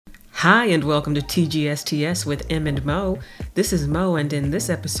Hi, and welcome to TGSTS with M and Mo. This is Mo, and in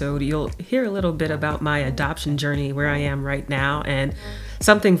this episode, you'll hear a little bit about my adoption journey, where I am right now, and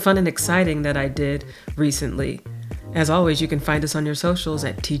something fun and exciting that I did recently. As always, you can find us on your socials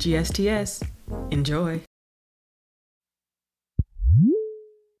at TGSTS. Enjoy.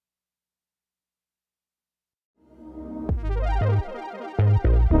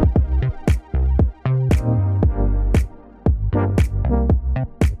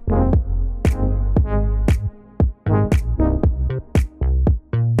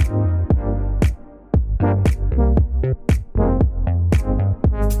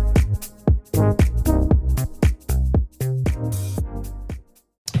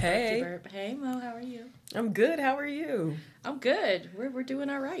 Hey Mo, how are you? I'm good. How are you? I'm good. We're doing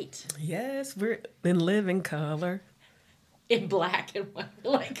all right. Yes, we're in living color. In black and white,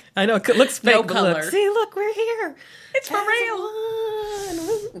 like I know it looks fake. no but color. Look, see, look, we're here. It's for As real.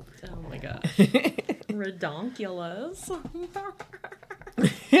 one. Oh my god, redonkulous.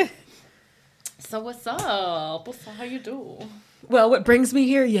 So what's up? How you do? Well, what brings me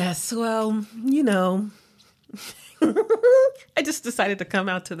here? Yes, well, I just decided to come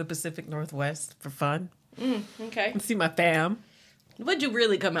out to the Pacific Northwest for fun. Okay. And see my fam. What'd you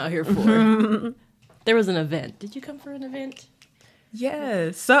really come out here for? There was an event. Did you come for an event?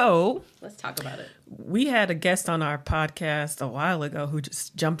 Yeah, so Let's talk about it. we had a guest on our podcast a while ago who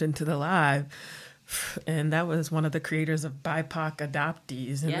just jumped into the live. And that was one of the creators of BIPOC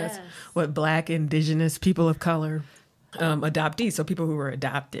Adoptees. And that's what Black, Indigenous, people of color adoptees, so people who were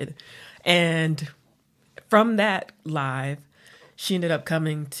adopted. And from that live, she ended up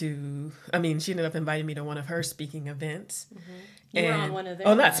inviting me to one of her speaking events. Mm-hmm. You were on one of their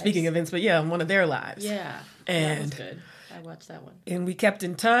not lives. speaking events, but yeah, on one of their lives. Yeah, And that was good. I watched that one. And we kept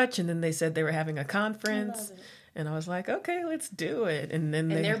in touch, and then they said they were having a I conference. love it. And I was like, okay, let's do it. And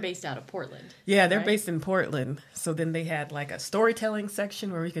then And they're based out of Portland. Yeah, they're right? based in Portland. So then they had like a storytelling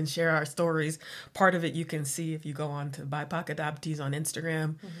section where we can share our stories. Part of it you can see if you go on to BIPOC Adoptees on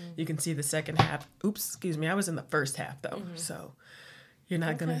Instagram. Mm-hmm. You can see the second half. Oops, excuse me. I was in the first half though. Mm-hmm. So you're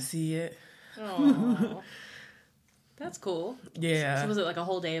not going to see it. Oh, that's cool. Yeah. So was it like a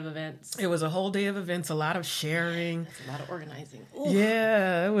whole day of events? It was a whole day of events, a lot of sharing. That's a lot of organizing. Ooh.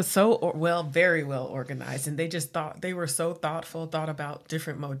 Yeah, it was very well organized. And they were so thoughtful, thought about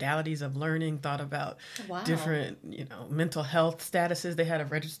different modalities of learning, thought about different, mental health statuses. They had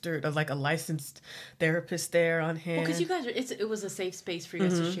a licensed therapist there on hand. Well, because you guys, it was a safe space for you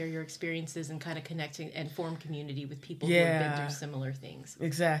guys to share your experiences and kind of connecting and form community with people who have been through similar things.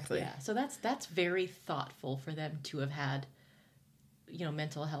 Exactly. Yeah, so that's very thoughtful for them to have had,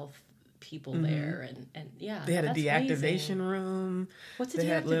 mental health people there, and yeah, they had a deactivation amazing. Room. What's a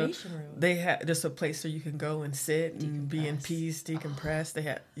deactivation room? They had just a place where you can go and sit and be in peace,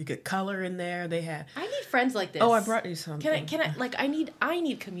 decompress. You could color in there. They had. I need friends like this. Oh, I brought you something. Can I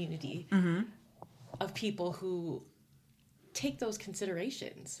need community of people who take those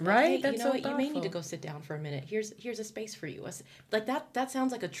considerations. Right? Hey, That's so you may need to thoughtful. go sit down for a minute. Here's a space for you. Like that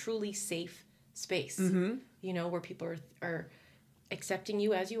sounds like a truly safe space. Where people are accepting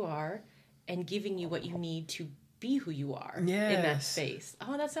you as you are and giving you what you need to be who you are in that space.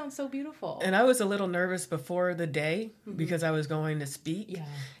 Oh, that sounds so beautiful. And I was a little nervous before the day because I was going to speak. Yeah,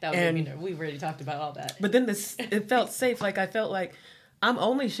 that was we've already talked about all that. But then it felt safe. Like I felt like I'm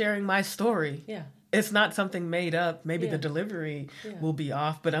only sharing my story. Yeah. It's not something made up. Maybe the delivery will be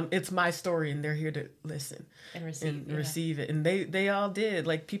off, but it's my story, and they're here to listen and receive it. And they all did.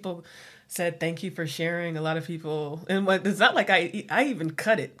 Like people said, "Thank you for sharing." A lot of people, and it's not like I even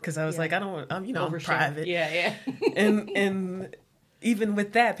cut it because I was like, I don't want. I'm private. Yeah. and even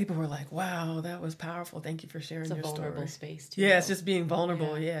with that, people were like, "Wow, that was powerful. Thank you for sharing your story." It's a vulnerable space too. Yeah, it's just being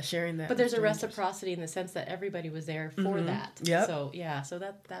vulnerable. Yeah, sharing that. But there's a reciprocity in the sense that everybody was there for that. Yep. So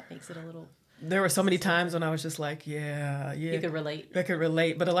that makes it a little. There were so many times when I was just like, yeah. You could relate. I could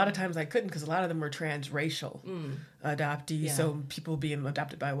relate, but a lot of times I couldn't because a lot of them were transracial adoptees. Yeah. So people being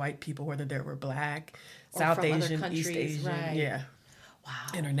adopted by white people, whether they were Black, Or South from other Asian, countries, East Asian, right.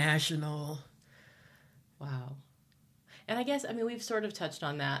 Wow. International. Wow. And I guess, we've sort of touched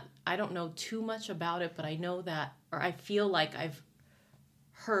on that. I don't know too much about it, but I know that, or I feel like I've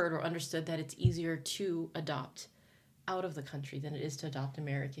heard or understood that it's easier to adopt out of the country than it is to adopt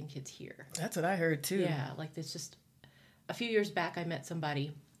American kids here. That's what I heard too. Yeah, like there's just a few years back I met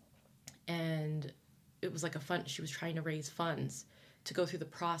somebody and it was like she was trying to raise funds to go through the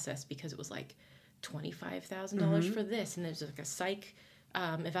process because it was like $25,000 for this, and there's like a psych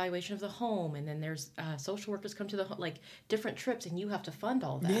evaluation of the home, and then there's social workers come to the home, like different trips, and you have to fund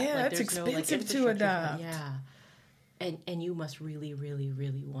all that. Yeah, like, it's there's expensive to infrastructure adopt. Yeah. and you must really, really,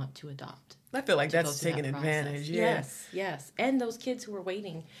 really want to adopt. I feel like that's taking advantage. Yeah. Yes. And those kids who are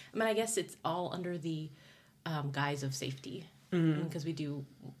waiting. I mean, I guess it's all under the guise of safety. Because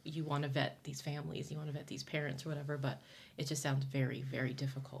you want to vet these families, you want to vet these parents or whatever, but it just sounds very, very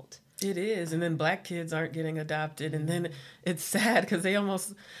difficult. It is. And then black kids aren't getting adopted. And then it's sad because they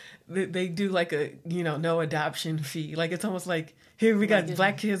do like a, no adoption fee. Like it's almost like, here we got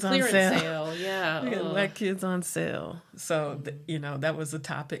black kids on sale. Yeah. We got black kids on sale. So, that was a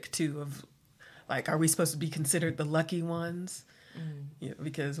topic too of like, are we supposed to be considered the lucky ones?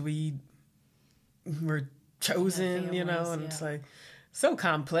 Because we were chosen, families, and it's like so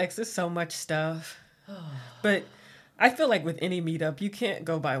complex. There's so much stuff. But I feel like with any meetup, you can't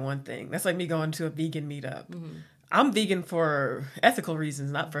go by one thing. That's like me going to a vegan meetup. I'm vegan for ethical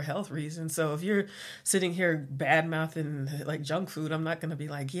reasons, not for health reasons. So if you're sitting here bad-mouthing like junk food, I'm not going to be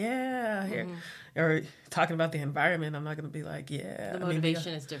like, yeah, here. Or talking about the environment, I'm not going to be like, yeah. The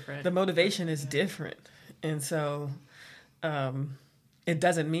motivation is different. The motivation is different. And so it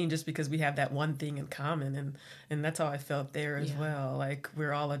doesn't mean just because we have that one thing in common. And that's how I felt there as well. Like,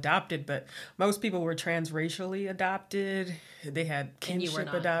 we're all adopted, but most people were transracially adopted. They had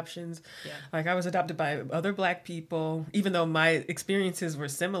kinship adoptions. Yeah. Like, I was adopted by other black people, even though my experiences were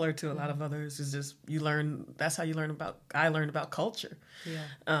similar to a lot of others. It's just, that's how I learned about culture.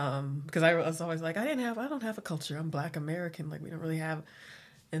 Yeah. Because I was always like, I don't have a culture. I'm Black American. Like, we don't really have.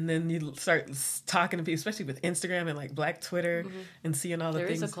 And then you start talking to people, especially with Instagram and like Black Twitter, and seeing all the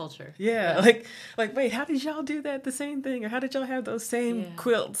things. There is a culture. Yeah, like wait, how did y'all do that? The same thing, or how did y'all have those same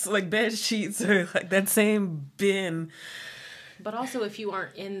quilts, like bed sheets, or like that same bin? But also, if you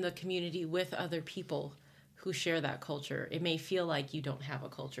aren't in the community with other people who share that culture, it may feel like you don't have a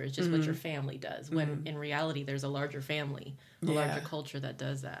culture. It's just what your family does. When in reality, there's a larger family, a larger culture that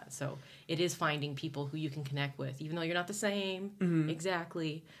does that. So it is finding people who you can connect with, even though you're not the same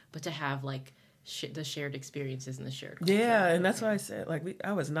exactly, but to have like the shared experiences and the shared culture. Yeah, and that's why I said, like,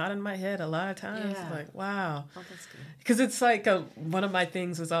 I was nodding my head a lot of times. Yeah. Like, wow. Oh, that's good. Because it's like one of my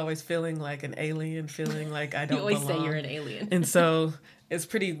things was always feeling like an alien, feeling like I don't belong. You always say you're an alien. And so it's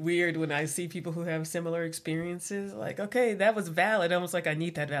pretty weird when I see people who have similar experiences. Like, okay, that was valid. Almost like I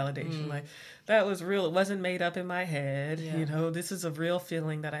need that validation. Like, that was real. It wasn't made up in my head. Yeah. This is a real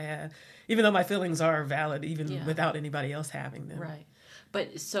feeling that I had. Even though my feelings are valid, even without anybody else having them. Right.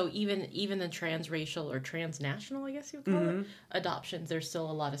 But so even the transracial or transnational, I guess you would call it, adoptions, there's still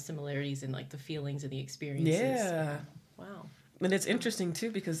a lot of similarities in like the feelings and the experiences. Yeah. Wow. And it's interesting too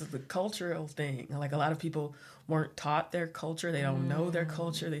because of the cultural thing. Like a lot of people weren't taught their culture. They don't know their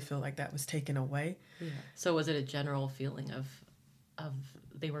culture. They feel like that was taken away. Yeah. So was it a general feeling of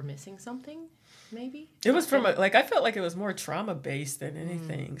they were missing something? Maybe it was from I felt like it was more trauma based than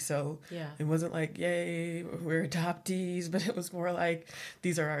anything. So it wasn't like, yay, we're adoptees, but it was more like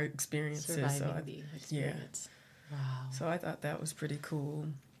these are our experiences. Surviving the experience. Yeah. Wow. So I thought that was pretty cool,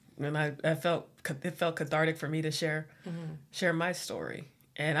 and I felt it felt cathartic for me to share my story,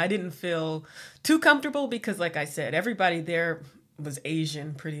 and I didn't feel too comfortable because, like I said, everybody there was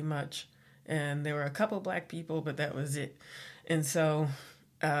Asian pretty much, and there were a couple Black people, but that was it, and so.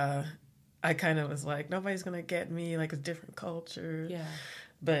 I kind of was like, nobody's going to get me, like, a different culture. Yeah.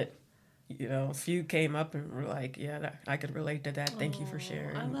 But, a few came up and were like, yeah, I could relate to that. Thank you for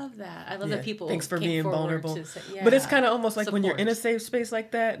sharing. I love that. I love that people thanks for being vulnerable. Say, but it's kind of almost like when you're in a safe space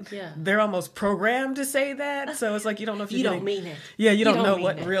like that, they're almost programmed to say that. So it's like you don't know if you don't mean it. Yeah, you don't know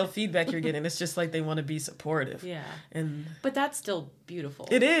what real feedback you're getting. It's just like they want to be supportive. Yeah. And but that's still beautiful.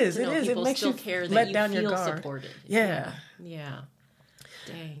 It is. It is. It People makes still you care that let you down feel your guard. Supported. Yeah. Yeah.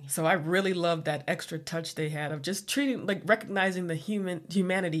 Dang. So I really loved that extra touch they had of just treating, like, recognizing the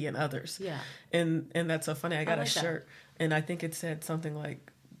humanity in others. Yeah. And that's so funny. I got a shirt, and I think it said something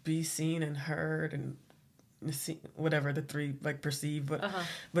like, be seen and heard, and whatever the three, like, perceive,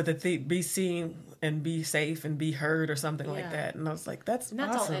 but be seen and be safe and be heard or something like that. And I was like, that's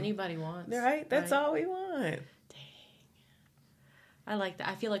that's awesome. all anybody wants. Right? That's all we want. I like that.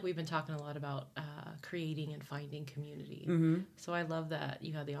 I feel like we've been talking a lot about creating and finding community. So I love that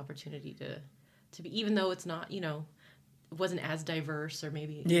you had the opportunity to be, even though it's not, it wasn't as diverse or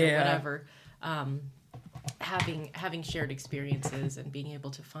maybe whatever, having shared experiences and being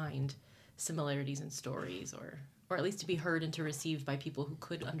able to find similarities in stories or at least to be heard and to receive by people who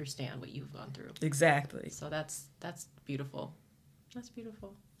could understand what you've gone through. Exactly. So that's beautiful. That's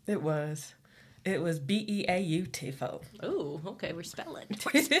beautiful. It was. It was beautiful. Oh, okay. We're spelling.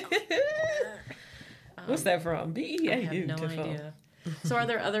 What's that from? I have no idea. So are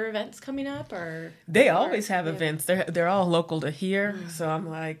there other events coming up, or they always have events? They're all local to here, so I'm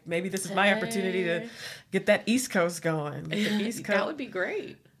like, maybe this is my opportunity to get that East Coast going. Get the East Coast. That would be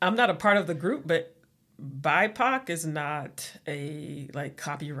great. I'm not a part of the group, but BIPOC is not a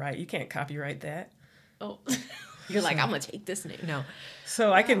copyright. You can't copyright that. Oh, you're like, I'm gonna take this name. No,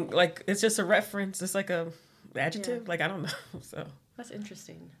 so I can it's just a reference. It's like a adjective. I don't know. So that's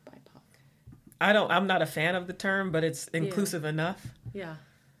interesting. BIPOC. I'm not a fan of the term, but it's inclusive enough. Yeah.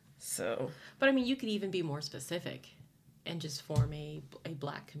 So. But I mean, you could even be more specific and just form a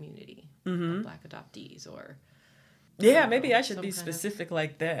Black community, of Black adoptees, or. Yeah, maybe I should be specific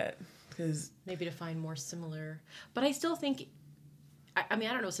like that, because maybe to find more similar. But I still think. I mean,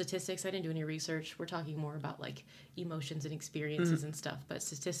 I don't know statistics. I didn't do any research. We're talking more about like emotions and experiences and stuff. But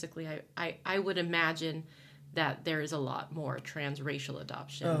statistically, I would imagine that there is a lot more transracial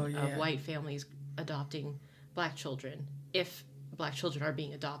adoption of white families adopting Black children. If Black children are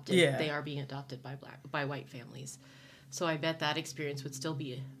being adopted, they are being adopted by white families. So I bet that experience would still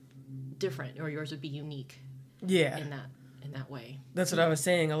be different, or yours would be unique. Yeah. In that way. That's what I was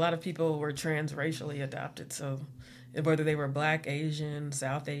saying. A lot of people were transracially adopted. So whether they were Black, Asian,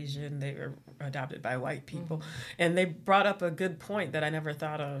 South Asian, they were adopted by white people. And they brought up a good point that I never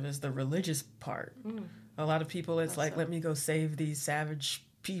thought of, is the religious part. A lot of people, it's let me go save these savage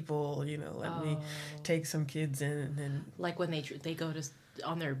people, let me take some kids in. And like when they go to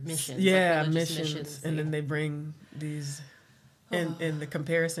on their missions. Yeah, missions. And then they bring these, and the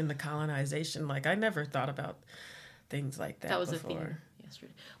comparison to colonization. Like, I never thought about things like that. That was before. a theme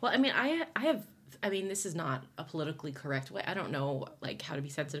yesterday. Well, I mean, this is not a politically correct way. I don't know how to be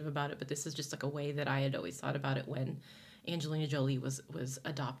sensitive about it, but this is just a way that I had always thought about it when Angelina Jolie was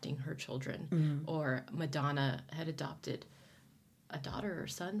adopting her children, or Madonna had adopted a daughter or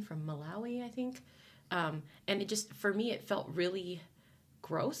son from Malawi, I think. And it just, for me, it felt really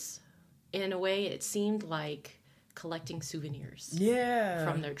gross. In a way, it seemed like collecting souvenirs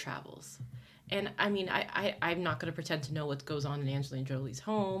from their travels. And I mean, I'm not going to pretend to know what goes on in Angelina Jolie's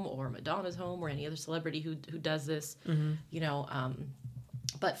home or Madonna's home or any other celebrity who does this,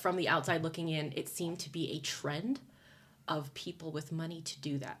 but from the outside looking in, it seemed to be a trend of people with money to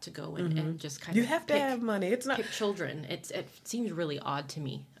do that, to go and just kind of have to have money. It's not pick children. It seems really odd to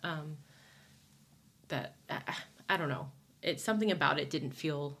me. That I don't know. It's something about it didn't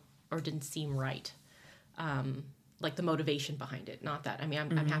feel or didn't seem right. Like the motivation behind it. Not that. I mean,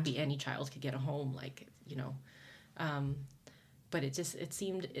 I'm happy any child could get a home, but it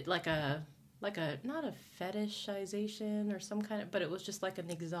seemed like a not a fetishization or some kind of, but it was just like an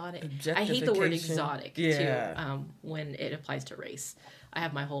exotic. I hate the word exotic too when it applies to race. I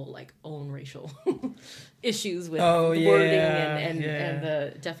have my whole own racial issues with the wording and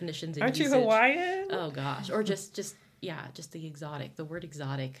the definitions. And Aren't usage. you Hawaiian? Oh gosh, or just the exotic. The word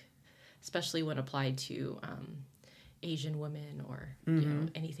exotic, especially when applied to Asian women or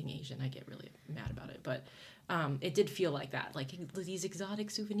anything Asian, I get really mad about it. But it did feel like that, like these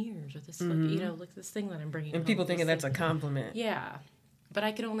exotic souvenirs or this, like this thing that I'm bringing. And people thinking that's a compliment. Yeah, but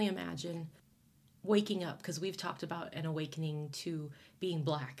I can only imagine waking up, because we've talked about an awakening to being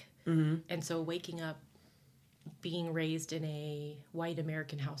Black, and so waking up, being raised in a white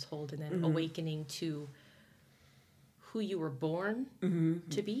American household, and then awakening to who you were born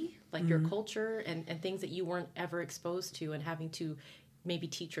to be, like your culture and things that you weren't ever exposed to, and having to maybe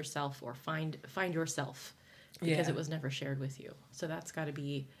teach yourself or find yourself because it was never shared with you. So that's got to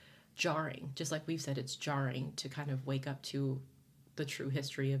be jarring. Just like we've said, it's jarring to kind of wake up to the true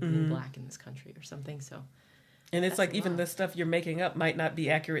history of being Black in this country or something. So, and it's like even the stuff you're making up might not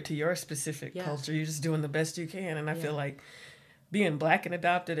be accurate to your specific culture. You're just doing the best you can. And I feel like being Black and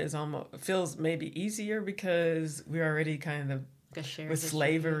adopted feels maybe easier, because we're already kind of with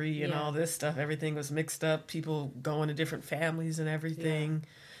slavery and all this stuff. Everything was mixed up. People going to different families and everything.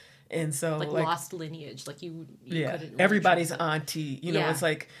 And so lost lineage, you couldn't. Everybody's auntie, it's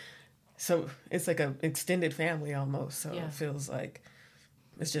like, so it's like an extended family almost. So it feels like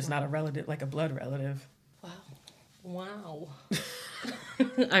it's just not a relative, like a blood relative. Wow.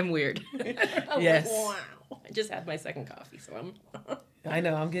 I'm weird. Yes. Wow. I just had my second coffee, so I'm. I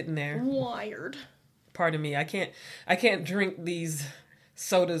know, I'm getting there. Wired. Pardon me. I can't drink these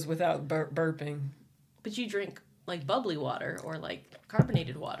sodas without burping. But you drink bubbly water or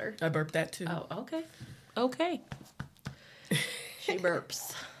carbonated water. I burp that too. Oh, okay. She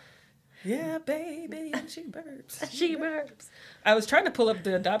burps. Yeah, baby, and she burps. She burps. I was trying to pull up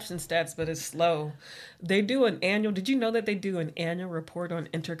the adoption stats, but it's slow. They do did you know that they do an annual report on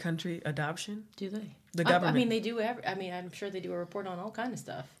intercountry adoption? Do they? The government. I mean, they do. I'm sure they do a report on all kind of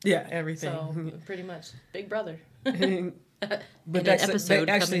stuff. Yeah, everything. So pretty much, Big Brother. But they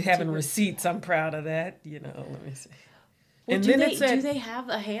actually having receipts. I'm proud of that. Let me see. Well, and do they have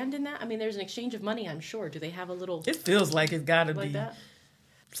a hand in that? I mean, there's an exchange of money, I'm sure. Do they have a little... It feels like it's got to be that?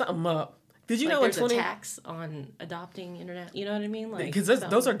 Something up. Did you like know there's a tax on adopting internet? You know what I mean? Because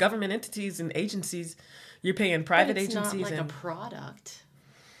those are government entities and agencies. You're paying private agencies. It's not like a product.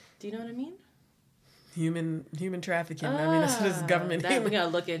 Do you know what I mean? Human trafficking. I mean, this is government. We gotta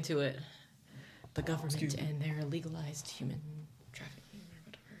look into it. The government and their legalized human trafficking or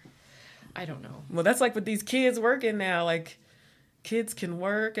whatever. I don't know. Well, that's like with these kids working now. Like, kids can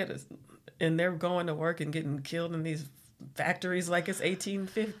work and they're going to work and getting killed in these factories like it's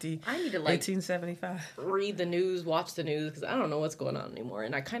 1850. I need to 1875. Read the news, watch the news, because I don't know what's going on anymore,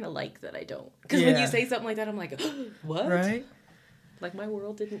 and I kind of like that I don't. Because when you say something like that, I'm like, what? Right. Like, my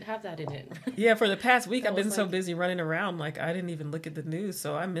world didn't have that in it. Yeah, for the past week, I've been so busy running around, like, I didn't even look at the news,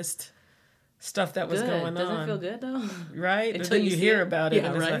 so I missed stuff that was going on. Doesn't feel good, though. Right? Until you hear about it,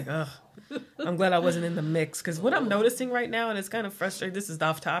 and it's like, ugh. I'm glad I wasn't in the mix, because what I'm noticing right now, and it's kind of frustrating, this is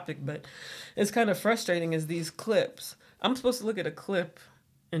off topic, but it's kind of frustrating, is these clips. I'm supposed to look at a clip,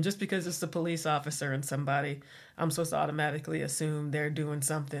 and just because it's a police officer and somebody, I'm supposed to automatically assume they're doing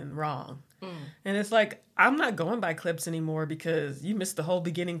something wrong. And it's like, I'm not going by clips anymore because you missed the whole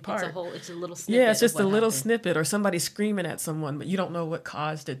beginning part. It's a little snippet. Yeah, it's just a little snippet, or somebody screaming at someone, but you don't know what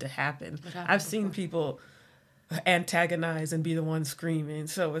caused it to happen. I've seen people antagonize and be the one screaming.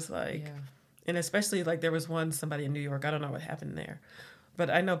 So it's like, and especially like there was somebody in New York, I don't know what happened there. But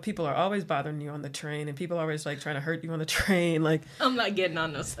I know people are always bothering you on the train, and people are always like trying to hurt you on the train. Like, I'm not getting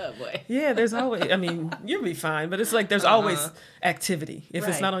on the subway. Yeah, there's always. I mean, you'll be fine, but it's like there's always activity. If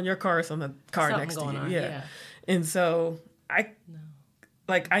it's not on your car, it's on the car next to you. Yeah. And so I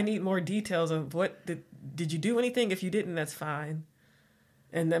need more details on what did you do anything? If you didn't, that's fine.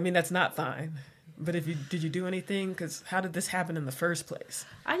 And I mean, that's not fine. But did you do anything? Because how did this happen in the first place?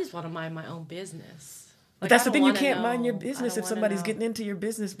 I just want to mind my own business. But that's the thing, you can't mind your business if somebody's getting into your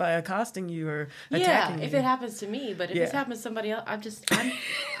business by accosting you or attacking you. Yeah, if it happens to me, but if this happens to somebody else, I'm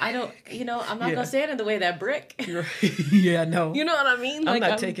not going to stand in the way of that brick. Yeah, no. You know what I mean? I'm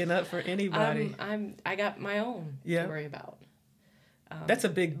not taking up for anybody. I got my own to worry about. That's a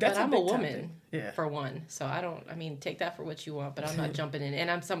big I'm a woman, for one, so take that for what you want, but I'm not jumping in.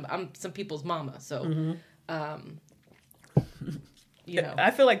 And I'm some people's mama, so...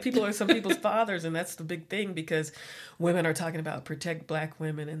 I feel like people are some people's fathers, and that's the big thing, because women are talking about protect black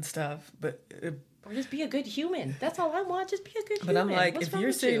women and stuff, but or just be a good human. That's all I want. Just be a good human. But I'm like, if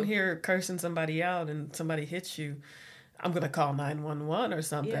you're sitting here cursing somebody out and somebody hits you, I'm gonna call 911 or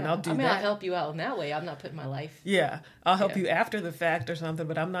something. Yeah. I'll do that. I'll help you out in that way. I'm not putting my life. Yeah, I'll help you after the fact or something,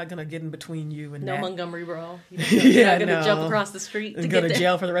 but I'm not gonna get in between you and no that. Montgomery brawl. You're not gonna jump across the street and go to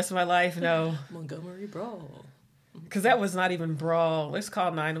jail for the rest of my life. No. Montgomery brawl. Because that was not even brawl. Let's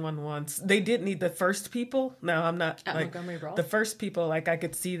call 911. They did need the first people. No, I'm not. At Montgomery brawl? The first people, like, I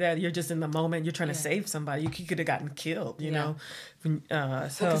could see that. You're just in the moment. You're trying to save somebody. You could have gotten killed, you know?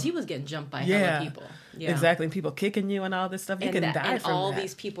 Because he was getting jumped by hella people. Yeah. Exactly. And people kicking you and all this stuff. You can die from that. And all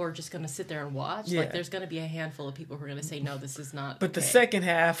these people are just going to sit there and watch. Yeah. Like, there's going to be a handful of people who are going to say, no, this is not But the second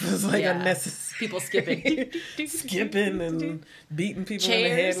half was, like, unnecessary. People skipping. Skipping and beating people in the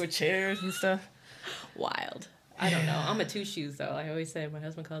head with chairs and stuff. Wild. I don't know. I'm a two shoes though. I always say my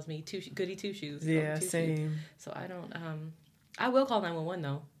husband calls me goody two shoes. Yeah, same. So I don't. I will call 911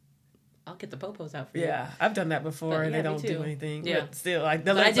 though. I'll get the popos out for you. Yeah, I've done that before, and they don't do anything. Yeah, but still, I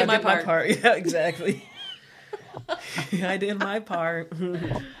did my part. Yeah, exactly. I did my part.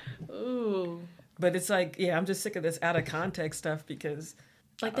 Ooh. But it's like, I'm just sick of this out of context stuff because,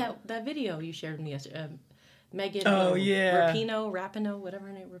 like that video you shared with me yesterday, Megan. Rapinoe, whatever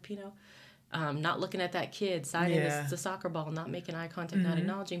her name, Rapinoe. Not looking at that kid, signing the soccer ball, not making eye contact, not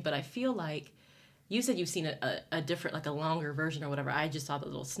acknowledging. But I feel like you said you've seen a different, like a longer version or whatever. I just saw the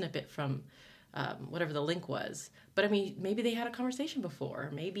little snippet from whatever the link was. But I mean, maybe they had a conversation before.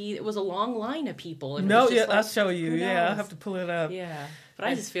 Maybe it was a long line of people. And I'll show you. Yeah, I'll have to pull it up. Yeah. But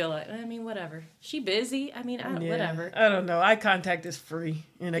I just feel like, whatever. She busy. Whatever. I don't know. Eye contact is free,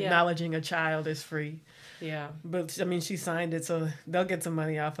 and acknowledging a child is free. Yeah. But, she signed it, so they'll get some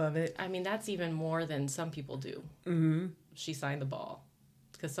money off of it. That's even more than some people do. Mm-hmm. She signed the ball.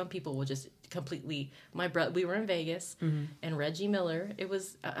 Because some people will just completely... we were in Vegas, and Reggie Miller, it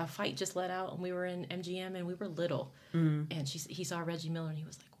was a fight just let out, and we were in MGM, and we were little. Mm-hmm. And he saw Reggie Miller, and he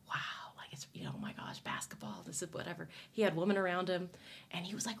was like, wow, like, it's, oh my gosh, basketball, this is whatever. He had women around him, and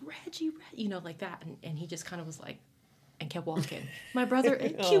he was like, Reggie, like that. And he just kind of was like... and kept walking. My brother, a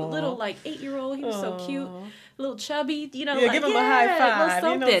cute little 8-year-old, he was so cute, a little chubby, give him a high five,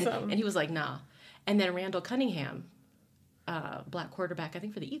 something. And he was like, nah. And then Randall Cunningham black quarterback, I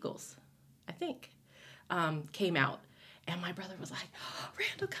think for the Eagles, came out. And my brother was like, oh,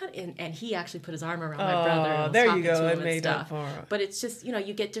 Randall cut in. And he actually put his arm around my brother. And was there you go. It made up for him. But it's just,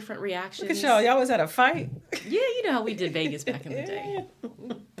 you get different reactions. Look at y'all. Y'all was at a fight? Yeah, you know how we did Vegas back in the day.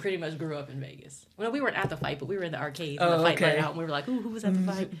 We pretty much grew up in Vegas. Well, we weren't at the fight, but we were in the arcade. And the fight let out. And we were like, ooh, who was at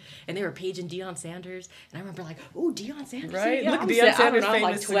the fight? And they were paging Deion Sanders. And I remember like, ooh, Deion Sanders. Right? Look, Deion Sanders I'm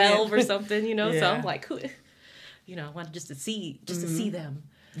like 12 or something, Yeah. So I'm like, who? I wanted just to see them.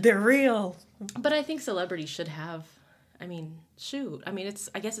 They're real. But I think celebrities should have... I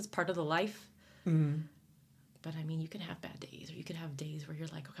guess it's part of the life. Mm-hmm. But you can have bad days, or you can have days where you're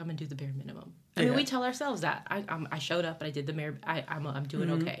like, okay, I'm gonna do the bare minimum. We tell ourselves that I showed up, but I did the bare. I'm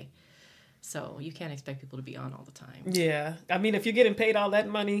doing okay. So you can't expect people to be on all the time. Yeah, if you're getting paid all that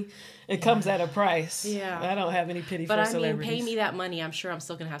money, it comes at a price. Yeah, I don't have any pity for celebrities. Pay me that money, I'm sure I'm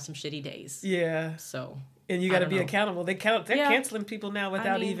still gonna have some shitty days. Yeah. So. And you got to be accountable. They're canceling people now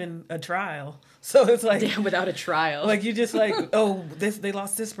without even a trial. So it's like... Yeah, without a trial. Like, you just like, they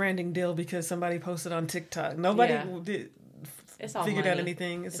lost this branding deal because somebody posted on TikTok. Nobody figured out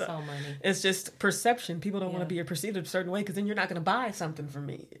anything. It's all money. It's just perception. People don't want to be perceived a certain way because then you're not going to buy something from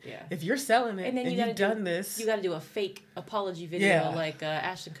me. Yeah. If you're selling it and you've done this... You got to do a fake apology video like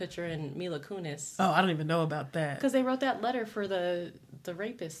Ashton Kutcher and Mila Kunis. Oh, I don't even know about that. Because they wrote that letter for the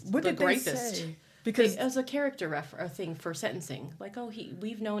rapist. What did they say? Because as a character thing for sentencing, like,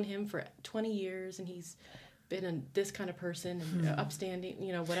 we've known him for 20 years and he's been this kind of person and upstanding,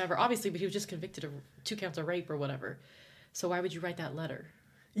 whatever. Obviously, but he was just convicted of 2 counts of rape or whatever. So why would you write that letter?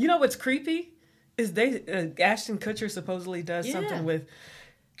 You know what's creepy is Ashton Kutcher supposedly does something with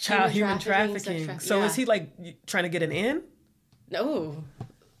child human trafficking. So is he like trying to get an in? No,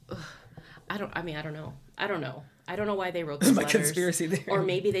 I don't know. I don't know why they wrote those letters. Conspiracy there. Or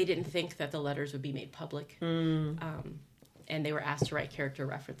maybe they didn't think that the letters would be made public. And they were asked to write character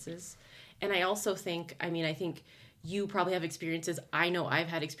references. And I also think, I think you probably have experiences. I know I've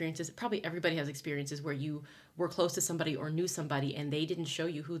had experiences. Probably everybody has experiences where you were close to somebody or knew somebody and they didn't show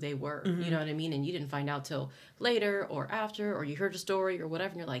you who they were. Mm-hmm. You know what I mean? And you didn't find out till later or after, or you heard a story or whatever.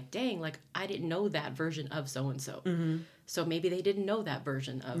 And you're like, dang, like I didn't know that version of so-and-so. Mm-hmm. So maybe they didn't know that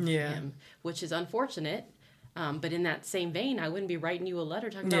version of him, which is unfortunate. But in that same vein, I wouldn't be writing you a letter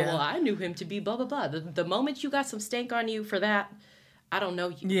talking about, well, I knew him to be blah, blah, blah. The moment you got some stank on you for that, I don't know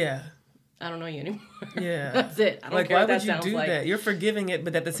you. Yeah. I don't know you anymore. Yeah. That's it. I don't like, care why what that would you sounds do like. that? You're forgiving it,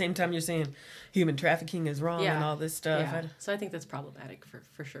 but at the same time, you're saying human trafficking is wrong and all this stuff. Yeah. So I think that's problematic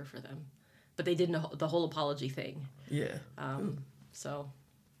for sure for them. But they did the whole apology thing. Yeah. So,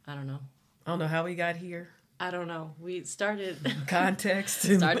 I don't know. I don't know how we got here. I don't know. We started... Context.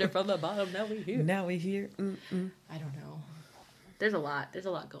 Started from the bottom. Now we here. I don't know. There's a lot. There's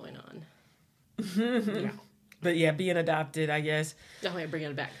a lot going on. Yeah. But yeah, being adopted, I guess. Oh, yeah, bringing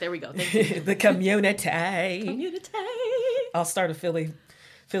it back. There we go. Thank you. The community. Community. I'll start a Philly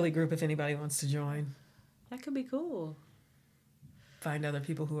group if anybody wants to join. That could be cool. Find other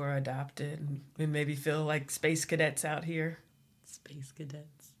people who are adopted and maybe feel like space cadets out here. Space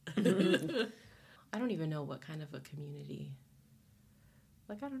cadets. I don't even know what kind of a community.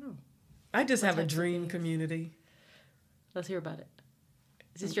 Like, I don't know. I just have a dream community. Let's hear about it.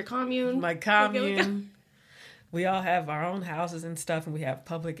 Is this your commune? My commune. We all have our own houses and stuff, and we have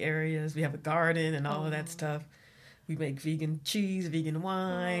public areas. We have a garden and all of that stuff. We make vegan cheese, vegan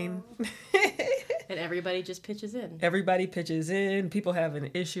wine. And everybody just pitches in. Everybody pitches in. People have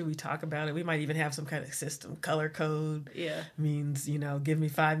an issue. We talk about it. We might even have some kind of system. Color code. Yeah. Means, give me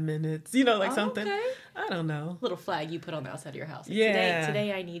 5 minutes. Like something. Okay. I don't know. Little flag you put on the outside of your house. Like, yeah.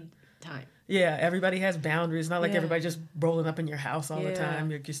 Today I need time. Yeah. Everybody has boundaries. Not like everybody just rolling up in your house all the time.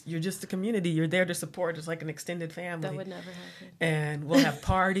 You're just a community. You're there to support. It's like an extended family. That would never happen. And we'll have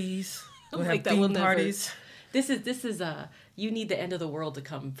parties. We'll have theme parties. This is you need the end of the world to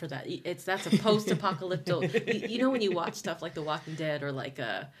come for that. That's a post-apocalyptic. you know when you watch stuff like The Walking Dead or like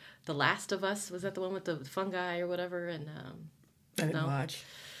The Last of Us, was that the one with the fungi or whatever? And I didn't watch.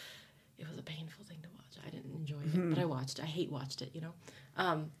 It was a painful thing to watch. I didn't enjoy it, but I watched it.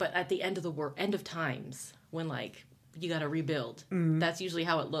 But at the end of end of times, when like you got to rebuild, that's usually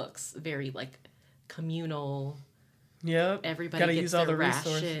how it looks. Very like communal. Yep. Everybody gets their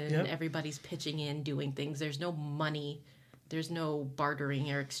ration. Yep. Everybody's pitching in, doing things. There's no money. There's no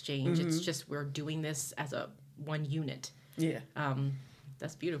bartering or exchange. It's just we're doing this as one unit. Yeah.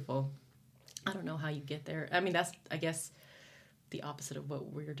 That's beautiful. I don't know how you get there. I mean, that's, I guess, the opposite of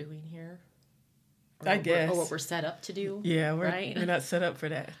what we're doing here. Or what we're set up to do. Yeah, we're not set up for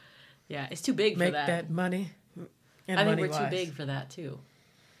that. Yeah, it's too big for that. Make that money. And I think we're too big for that, too.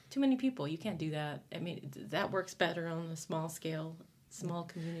 Too many people. You can't do that. I mean, that works better on a small scale, small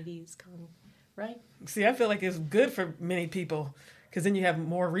communities, right? See, I feel like it's good for many people because then you have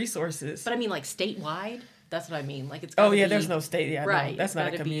more resources. But I mean, like statewide. That's what I mean. Like it's. Oh yeah, there's no state. Yeah, right. No, that's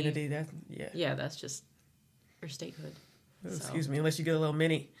not a community. That's yeah. Yeah, that's just your statehood. Excuse me, unless you get a little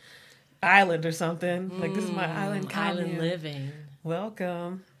mini island or something. Like this is my island. Island living.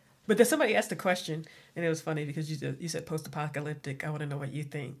 Welcome. But then somebody asked a question, and it was funny because you said post-apocalyptic. I want to know what you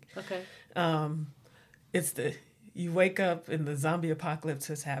think. Okay. It's you wake up and the zombie apocalypse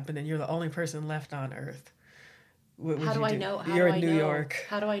has happened, and you're the only person left on Earth. What would How do you I do? know? You're in New York.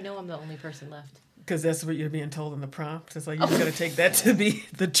 How do I know I'm the only person left? Because that's what you're being told in the prompt. It's like you're going to take that to be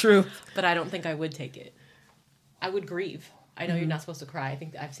the truth. But I don't think I would take it. I would grieve. I know you're not supposed to cry. I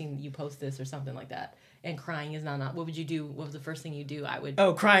think I've seen you post this or something like that. And crying is not. What would you do? What was the first thing you do? I would.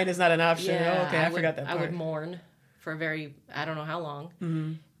 Oh, crying is not an option. Yeah, oh, okay, I forgot that part. I would mourn for I don't know how long.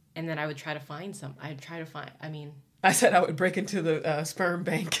 Mm-hmm. And then I would try to find some. I said I would break into the sperm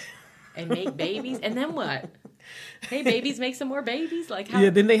bank. And make babies. And then what? Hey, babies, make some more babies. Like how?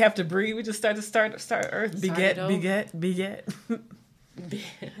 Yeah, then they have to breed. We just start Earth. Beget. Why'd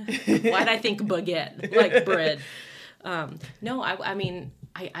I think baguette? Like bread. No, I mean,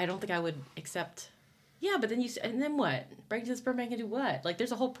 I don't think I would accept. Yeah, but then and then what? Break to the sperm bank and do what? Like,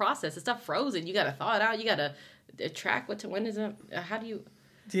 there's a whole process. It's not frozen. You got to thaw it out. You got to track when is it? How do you?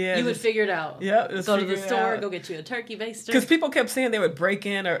 Yeah, you would figure it out. Yeah, go to the store, go get you a turkey baster. Because people kept saying they would break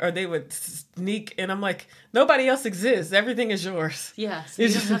in or they would sneak, and I'm like, nobody else exists. Everything is yours. Yeah, so you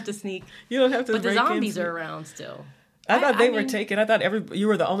don't have to sneak. You don't have to. But the zombies are around still. I thought they were taken. I thought you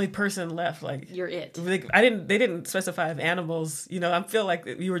were the only person left. Like you're it. They didn't specify if animals. I feel like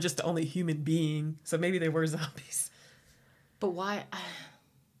you were just the only human being. So maybe they were zombies. But why?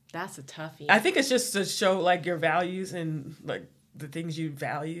 That's a toughie. I think it's just to show like your values and like the things you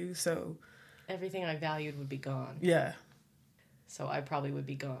value. So everything I valued would be gone. Yeah. So I probably would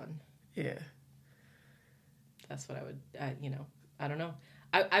be gone. Yeah. That's what I would. I don't know.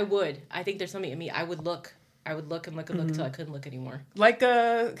 I would. I think there's something in me. I would look and look and look until I couldn't look anymore. Like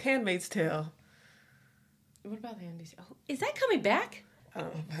Handmaid's Tale. What about Handmaid's Tale? Oh, is that coming back?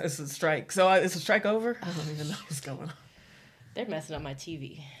 It's a strike. So is a strike over? I don't even know what's going on. They're messing up my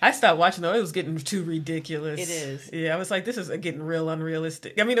TV. I stopped watching though. It was getting too ridiculous. It is. Yeah, I was like, this is getting real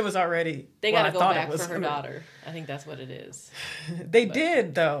unrealistic. I mean, it was already. They got to go back for her daughter. I think that's what it is. They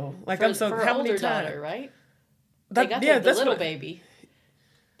did though. Like for her how older many daughter, right? They got the little baby.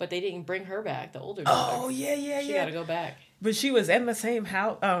 But they didn't bring her back, the older daughter. Oh, yeah. She got to go back. But she was in the same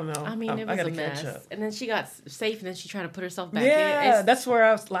house. I don't know. I mean, it was a mess. And then she got safe, and then she tried to put herself back in. Yeah, that's where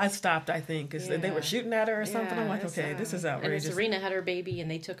I stopped, I think. Because they were shooting at her or something. I'm like, okay, this is outrageous. And then Serena had her baby,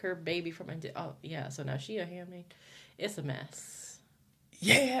 and they took her baby from her. Oh, yeah, so now she a handmaid. It's a mess.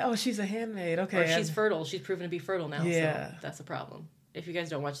 Yeah, she's a handmaid. Okay. Or she's fertile. She's proven to be fertile now, so that's a problem. If you guys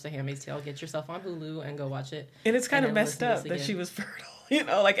don't watch The Handmaid's Tale, get yourself on Hulu and go watch it. And it's kind of messed up that she was fertile. Yeah,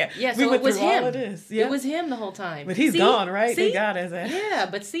 we went through all of this. It was him the whole time. But he's gone, right? They got his ass. Yeah,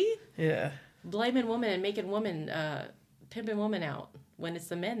 but see? Yeah. Blaming women and making women, pimping women out when it's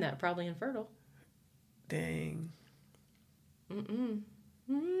the men that are probably infertile. Dang.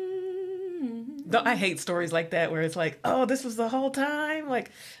 I hate stories like that where it's like, oh, this was the whole time.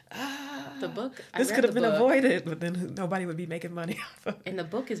 Like, the book. This could have been avoided, but then nobody would be making money off of it. And the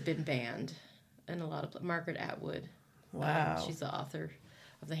book has been banned in a lot of Margaret Atwood. Wow. She's the author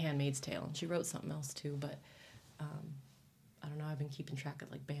of The Handmaid's Tale, and she wrote something else too. But I don't know. I've been keeping track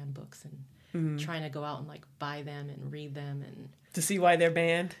of like banned books and trying to go out and like buy them and read them and to see why they're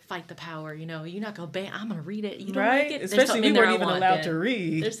banned. Fight the power. You're not gonna ban. I'm gonna read it. You don't right? like it? Especially we weren't even allowed to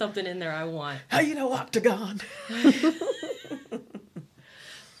read. There's something in there I want. How Octagon?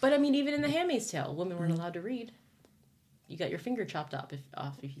 But I mean, even in The Handmaid's Tale, women weren't allowed to read. You got your finger chopped off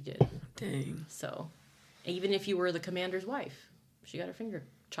if you did. Dang. So, even if you were the commander's wife, she got her finger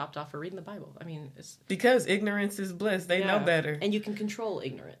chopped off for reading the Bible. I mean, it's because ignorance is bliss. They know better, and you can control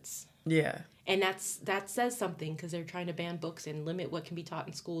ignorance. Yeah, and that says something because they're trying to ban books and limit what can be taught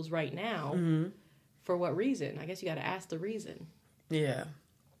in schools right now. For what reason? I guess you got to ask the reason. Yeah,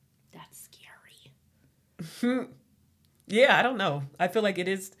 that's scary. Yeah, I don't know. I feel like it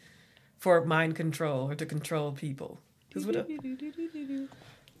is for mind control or to control people. I don't know.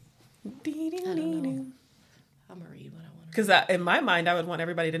 I'm gonna read what I want. Because in my mind, I would want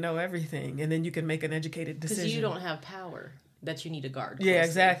everybody to know everything, and then you can make an educated decision. Because you don't have power that you need to guard. Closely. Yeah,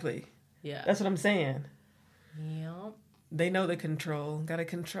 exactly. Yeah, that's what I'm saying. Yeah, they know the control. Got to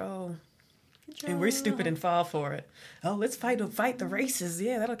control. And we're stupid and fall for it. Oh, let's fight the races.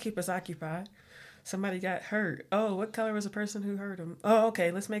 Yeah, that'll keep us occupied. somebody got hurt. Oh, what color was the person who hurt him? Oh,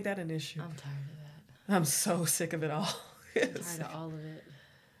 okay, let's make that an issue. I'm tired of that. I'm so sick of it all. I'm tired of all of it.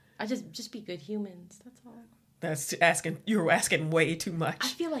 I just be good humans. That's all. That's asking. You're asking way too much. I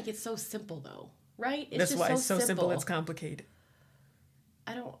feel like it's so simple, though, right? It's That's just why so it's so simple. It's complicated.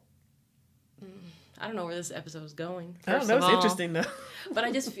 I don't know where this episode is going. I don't know. It's interesting though. But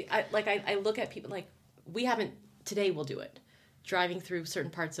I just feel, I look at people like we haven't today. We'll do it. Driving through certain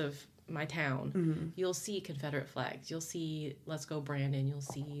parts of my town, you'll see Confederate flags. You'll see "Let's Go Brandon." You'll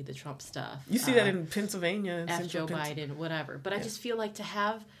see the Trump stuff. You see that in Pennsylvania, F. Joe Biden, whatever. But I just feel like to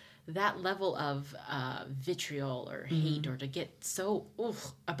have that level of vitriol or hate, or to get so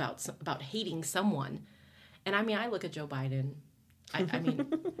about hating someone, and I mean, I look at Joe Biden. I mean,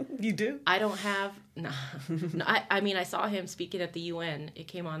 you do. I don't have no. I mean, I saw him speaking at the UN. It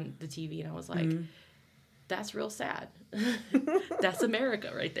came on the TV, and I was like. That's real sad. That's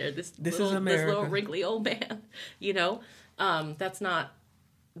America right there. This is America. This little wrinkly old man, you know, that's not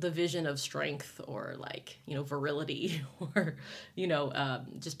the vision of strength or like, you know, virility or, you know,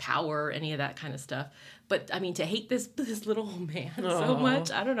 just power or any of that kind of stuff. But I mean, to hate this little old man so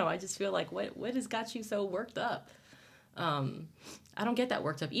much, I don't know. I just feel like what has got you so worked up? I don't get that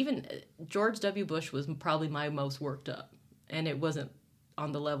worked up. Even George W. Bush was probably my most worked up, and it wasn't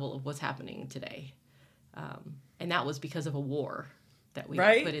on the level of what's happening today. And that was because of a war that we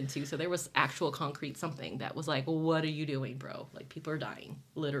got put into. So there was actual concrete something that was like, well, what are you doing, bro? Like, people are dying,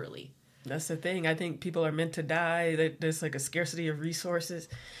 literally. That's the thing. I think people are meant to die. There's like a scarcity of resources.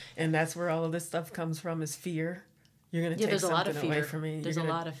 And that's where all of this stuff comes from, is fear. You're going to take something away from me. There's a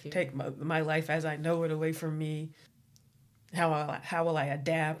lot of fear. Take my life as I know it away from me. How will I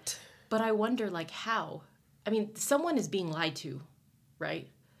adapt? But I wonder, like, how? I mean, someone is being lied to, right?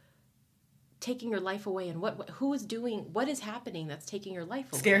 Taking your life away, and who is doing what is happening that's taking your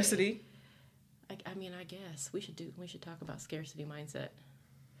life away? Scarcity. I mean, I guess we should talk about scarcity mindset.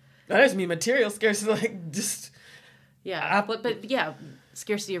 That doesn't mean material scarcity, like just but yeah,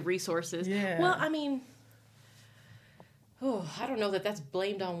 scarcity of resources. Yeah. Well, I mean, I don't know that that's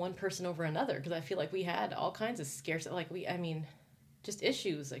blamed on one person over another, because I feel like we had all kinds of scarcity, like just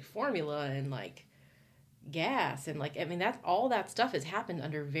issues like formula and like gas and like, I mean, that's all that stuff has happened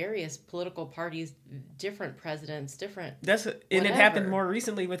under various political parties, different presidents, different. And it happened more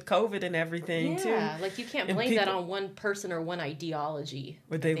recently with COVID and everything too. Yeah, like you can't blame that on one person or one ideology.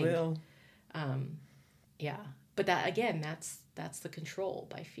 But they will. Yeah, but that again, that's the control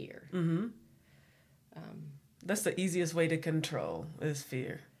by fear. Mm-hmm. That's the easiest way to control is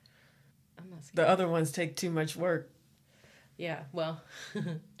fear. I'm not scared. The other ones take too much work. Yeah, well,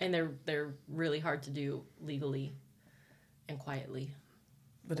 and they're really hard to do legally and quietly,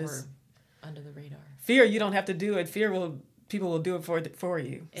 but or under the radar. Fear, you don't have to do it. People will do it for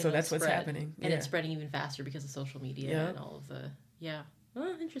you. And so that's what's happening. And it's spreading even faster because of social media and all of the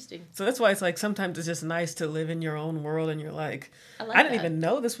Oh, interesting. So that's why it's like sometimes it's just nice to live in your own world, and you're like, I didn't even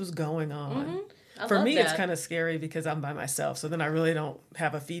know this was going on. Mm-hmm. For me, it's kind of scary because I'm by myself, so then I really don't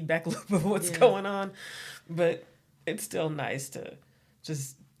have a feedback loop of what's going on, but. It's still nice to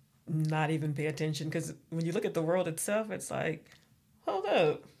just not even pay attention, because when you look at the world itself, it's like, hold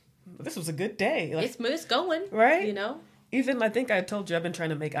up, this was a good day. Like, it's going, right? You know. Even I think I told you I've been trying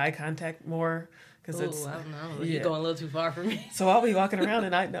to make eye contact more, because it's. I don't know. You're going a little too far for me. So I'll be walking around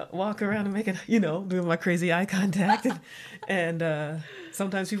and making, doing my crazy eye contact, and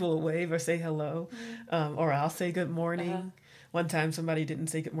sometimes people will wave or say hello, or I'll say good morning. One time somebody didn't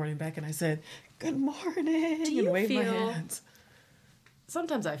say good morning back, and I said, good morning, and waved my hands.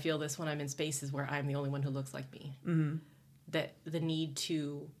 Sometimes I feel this when I'm in spaces where I'm the only one who looks like me. Mm-hmm. That the need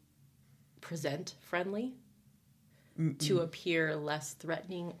to present friendly, to appear less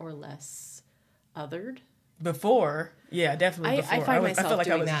threatening or less othered. Before, yeah, definitely before. I find myself I felt like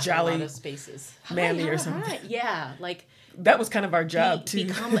doing I was that jolly, in a lot of spaces. manly or something. Hi. Yeah, like... That was kind of our job, too.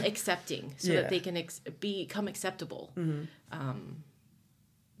 Become accepting so that they can become acceptable. Mm-hmm.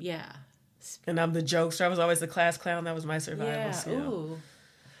 Yeah. And I'm the jokester. I was always the class clown. That was my survival skill. Ooh.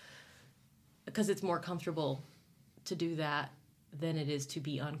 Because it's more comfortable to do that than it is to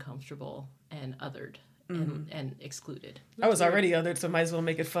be uncomfortable and othered and excluded. I was already othered, so might as well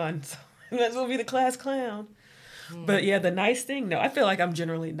make it fun. So might as well be the class clown. But yeah, the nice thing, though, I feel like I'm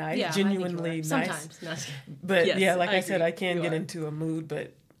generally nice, genuinely nice. Sometimes. But yes, like I said, I can get into a mood,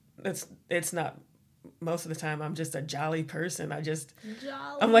 but it's not, most of the time I'm just a jolly person.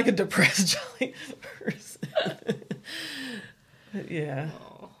 I'm like a depressed jolly person. Yeah.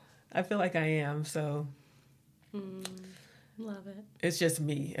 Aww. I feel like I am, so. Love it. It's just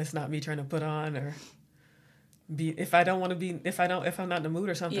me. It's not me trying to put on or be if I don't want to be if I'm not in the mood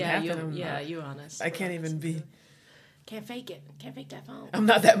or something happened. You honest. I can't even be. Can't fake it. Can't fake that phone. I'm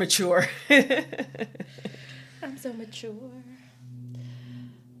not that mature. I'm so mature.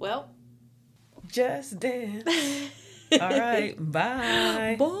 Well, just dance. All right.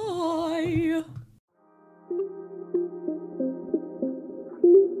 Bye. Bye.